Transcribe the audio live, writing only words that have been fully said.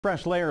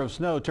Fresh layer of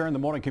snow turned the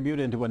morning commute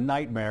into a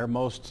nightmare.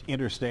 Most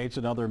interstates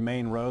and other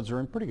main roads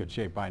are in pretty good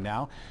shape by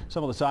now.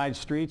 Some of the side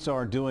streets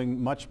are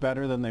doing much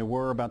better than they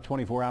were about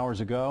 24 hours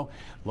ago.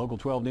 Local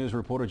 12 News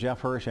reporter Jeff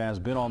Hirsch has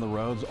been on the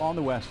roads on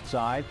the west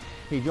side.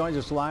 He joins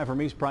us live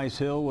from East Price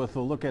Hill with a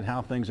look at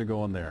how things are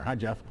going there. Hi,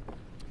 Jeff.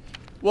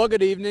 Well,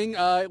 good evening.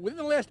 Within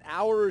the last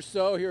hour or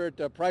so here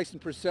at Price and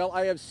Purcell,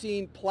 I have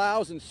seen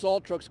plows and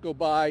salt trucks go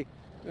by.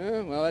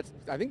 I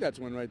think that's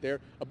one right there,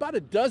 about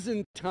a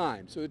dozen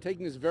times. So they're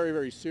taking this very,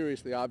 very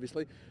seriously,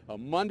 obviously.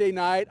 Monday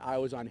night, I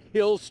was on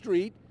Hill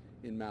Street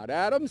in Mount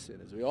Adams.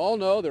 And as we all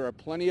know, there are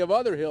plenty of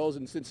other hills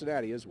in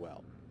Cincinnati as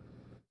well.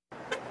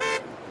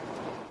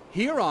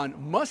 Here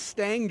on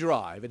Mustang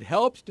Drive, it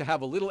helps to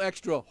have a little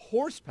extra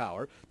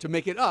horsepower to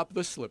make it up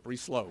the slippery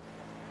slope.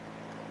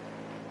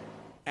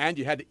 And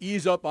you had to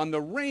ease up on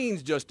the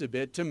reins just a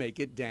bit to make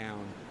it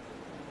down.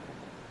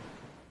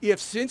 If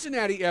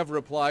Cincinnati ever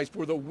applies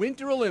for the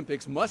Winter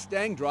Olympics,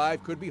 Mustang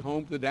Drive could be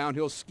home to the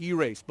downhill ski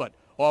race. But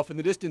off in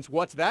the distance,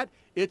 what's that?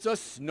 It's a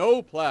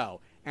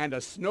snowplow, and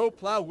a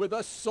snowplow with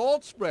a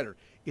salt spreader.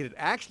 It had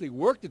actually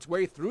worked its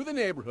way through the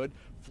neighborhood,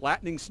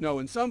 flattening snow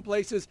in some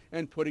places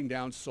and putting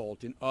down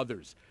salt in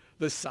others.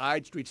 The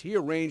side streets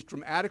here ranged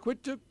from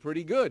adequate to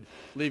pretty good,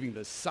 leaving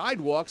the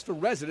sidewalks for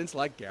residents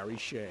like Gary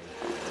Shea.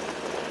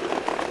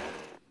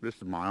 This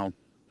is mild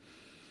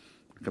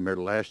compared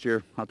to last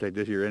year. I'll take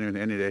this year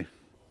any day.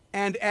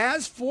 And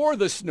as for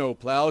the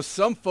snowplows,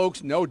 some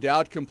folks no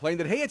doubt complain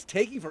that, hey, it's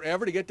taking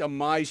forever to get to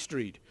my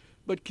street.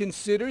 But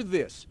consider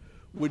this.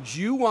 Would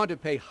you want to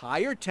pay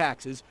higher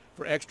taxes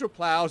for extra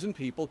plows and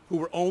people who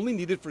were only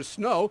needed for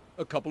snow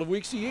a couple of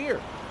weeks a year?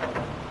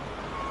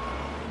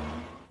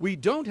 We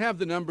don't have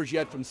the numbers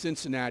yet from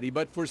Cincinnati,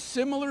 but for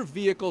similar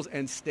vehicles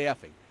and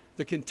staffing,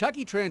 the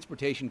Kentucky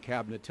Transportation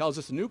Cabinet tells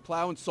us a new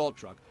plow and salt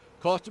truck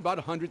costs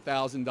about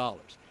 $100,000.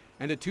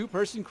 And a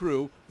two-person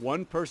crew,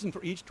 one person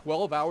for each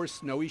 12-hour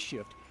snowy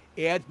shift,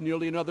 adds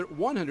nearly another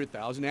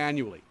 $100,000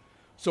 annually.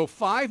 So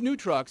 5 new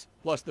trucks,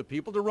 plus the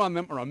people to run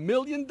them, are $1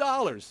 million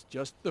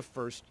just the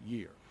first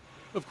year.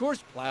 Of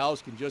course,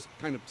 plows can just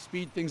kind of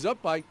speed things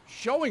up by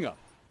showing up.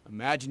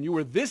 Imagine you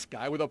were this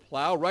guy with a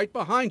plow right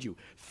behind you.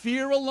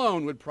 Fear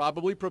alone would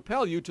probably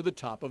propel you to the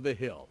top of the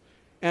hill.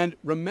 And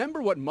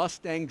remember what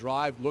Mustang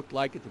Drive looked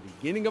like at the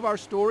beginning of our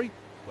story?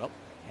 Well,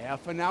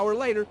 half an hour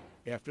later,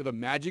 after the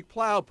magic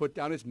plow put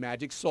down its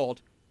magic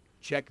salt,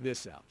 check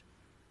this out.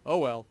 Oh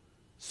well,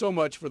 so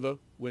much for the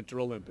Winter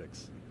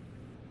Olympics.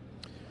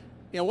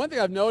 You know, one thing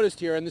I've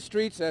noticed here in the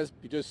streets, as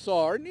you just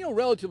saw, are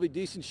relatively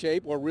decent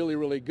shape or really,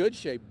 really good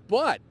shape.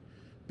 But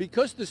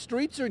because the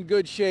streets are in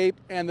good shape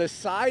and the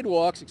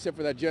sidewalks, except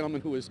for that gentleman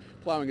who was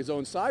plowing his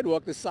own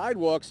sidewalk, the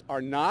sidewalks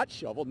are not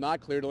shoveled,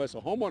 not cleared unless a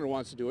homeowner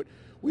wants to do it.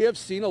 We have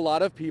seen a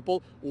lot of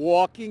people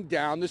walking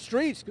down the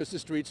streets because the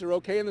streets are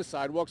okay and the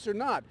sidewalks are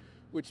not,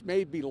 which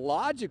may be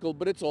logical,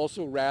 but it's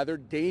also rather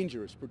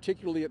dangerous,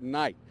 particularly at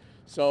night.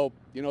 So,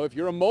 if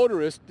you're a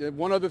motorist,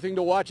 one other thing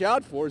to watch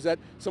out for is that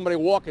somebody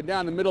walking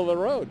down the middle of the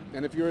road.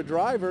 And if you're a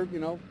driver,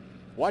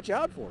 watch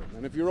out for them.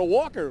 And if you're a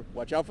walker,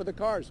 watch out for the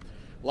cars.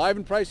 Live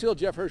in Price Hill,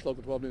 Jeff Hirsch,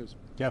 Local 12 News.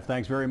 Jeff,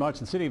 thanks very much.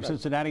 The city of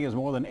Cincinnati has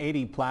more than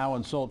 80 plow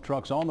and salt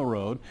trucks on the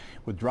road,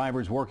 with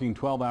drivers working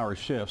 12-hour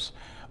shifts.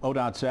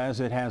 ODOT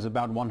says it has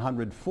about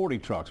 140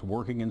 trucks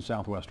working in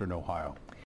southwestern Ohio.